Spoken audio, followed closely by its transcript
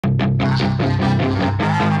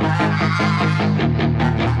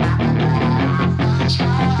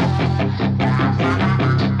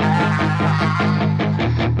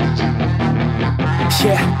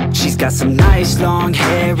got some nice long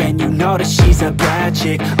hair, and you know that she's a bad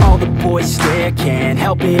chick. All the boys stare, can't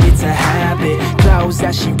help it, it's a habit. Clothes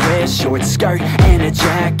that she wears, short skirt and a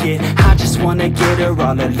jacket. I just wanna get her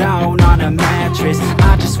all alone on a mattress.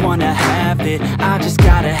 I just wanna have it, I just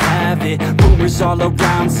gotta have it. Rumors all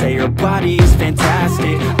around say her body is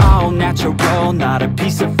fantastic. All natural, not a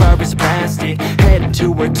piece of fur is plastic. Head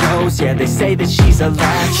to her toes, yeah, they say that she's a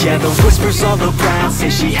latch. Yeah, the whispers all around say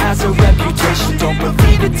she has a reputation. Don't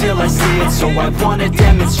believe it till I see it, so I want a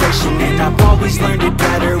demonstration. And I've always learned it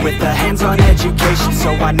better with a hands-on education.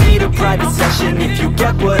 So I need a private session, if you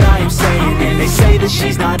get what I am saying. And they say that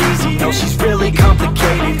she's not easy, no, she's really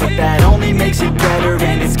complicated. But that only makes it better,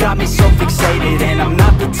 and it's got me so fixated. And I'm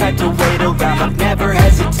not the type to wait around, I've never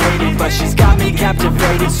hesitated. But she's got me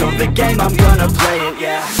captivated, so the game, I'm gonna play it,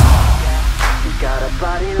 yeah. She got a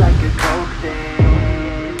body like a coke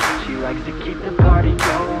thing. She likes to keep the party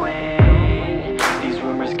going. These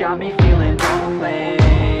rumors got me feeling lonely.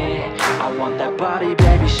 I want that body,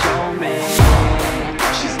 baby, show me.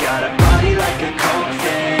 She's got a body like a coke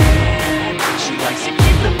thing. She likes to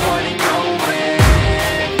keep the party going.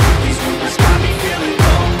 These rumors got me feeling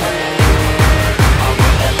lonely. I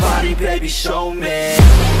want that body, baby, show me.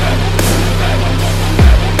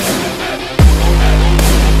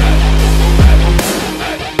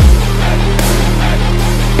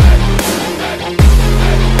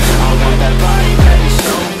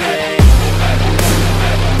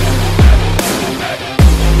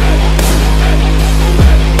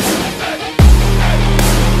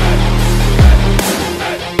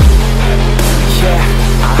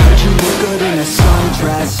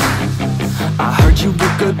 I heard you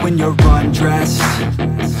look good when you're undressed.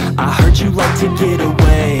 I heard you like to get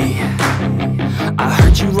away. I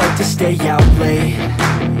heard you like to stay out late.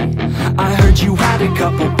 I heard you had a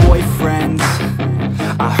couple boyfriends.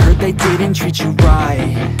 I heard they didn't treat you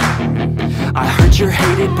right. I heard you're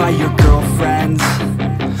hated by your girlfriends,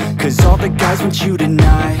 'cause all the guys want you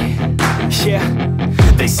tonight. Yeah,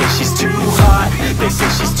 they say she's too hot, they say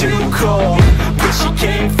she's too cold. Where she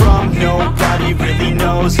came from, nobody really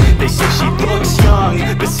knows. They say she looks young,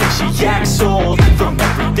 but say she acts old. From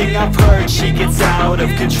everything I've heard, she gets out of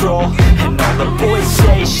control. And all the boys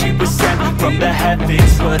say she was sent from the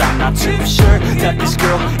heavens, but I'm not too sure that this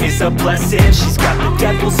girl is a blessing. She's got the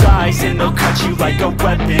devil's eyes, and they'll cut you like a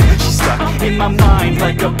weapon. She's stuck in my mind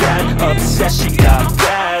like a bad obsession. Got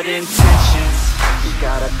bad intentions. She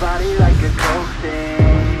got a body like a coke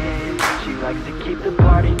thing. She likes to keep the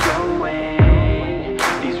party going.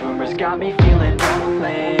 These rumors got me feeling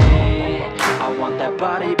lonely. I want that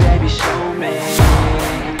body, baby, show me.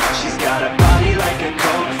 She's got a body like a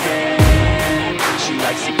coke thing. She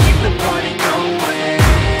likes to keep the party going.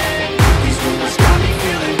 These rumors got me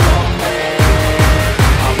feeling lonely.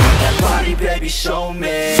 I want that body, baby, show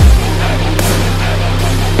me.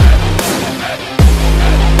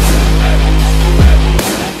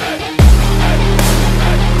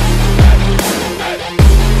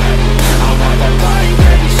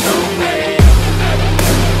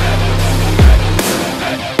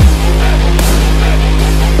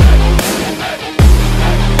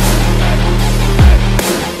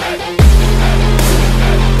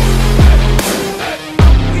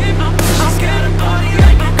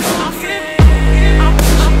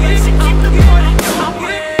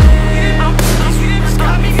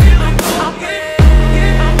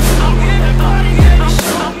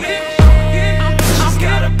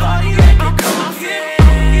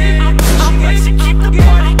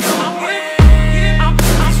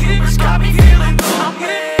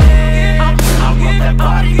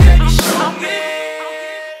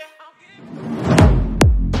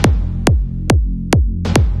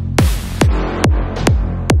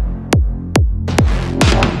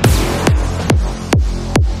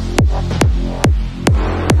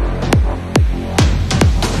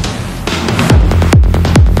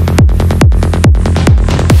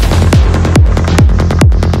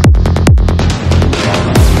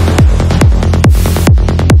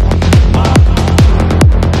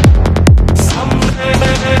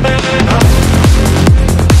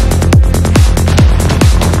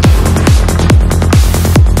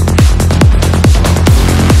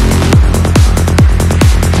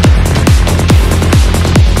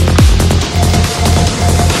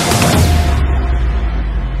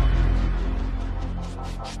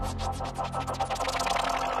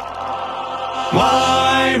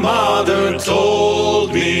 My mother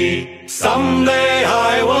told me someday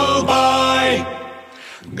I will buy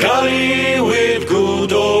galley with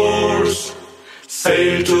good oars,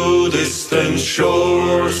 sail to distant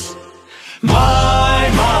shores. My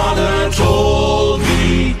mother told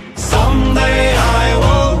me someday I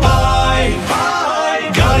will buy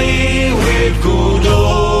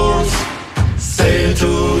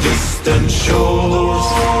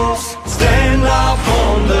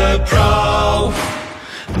prow.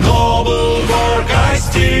 Noble work I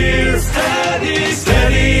steer, steady,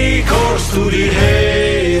 steady course to the haven.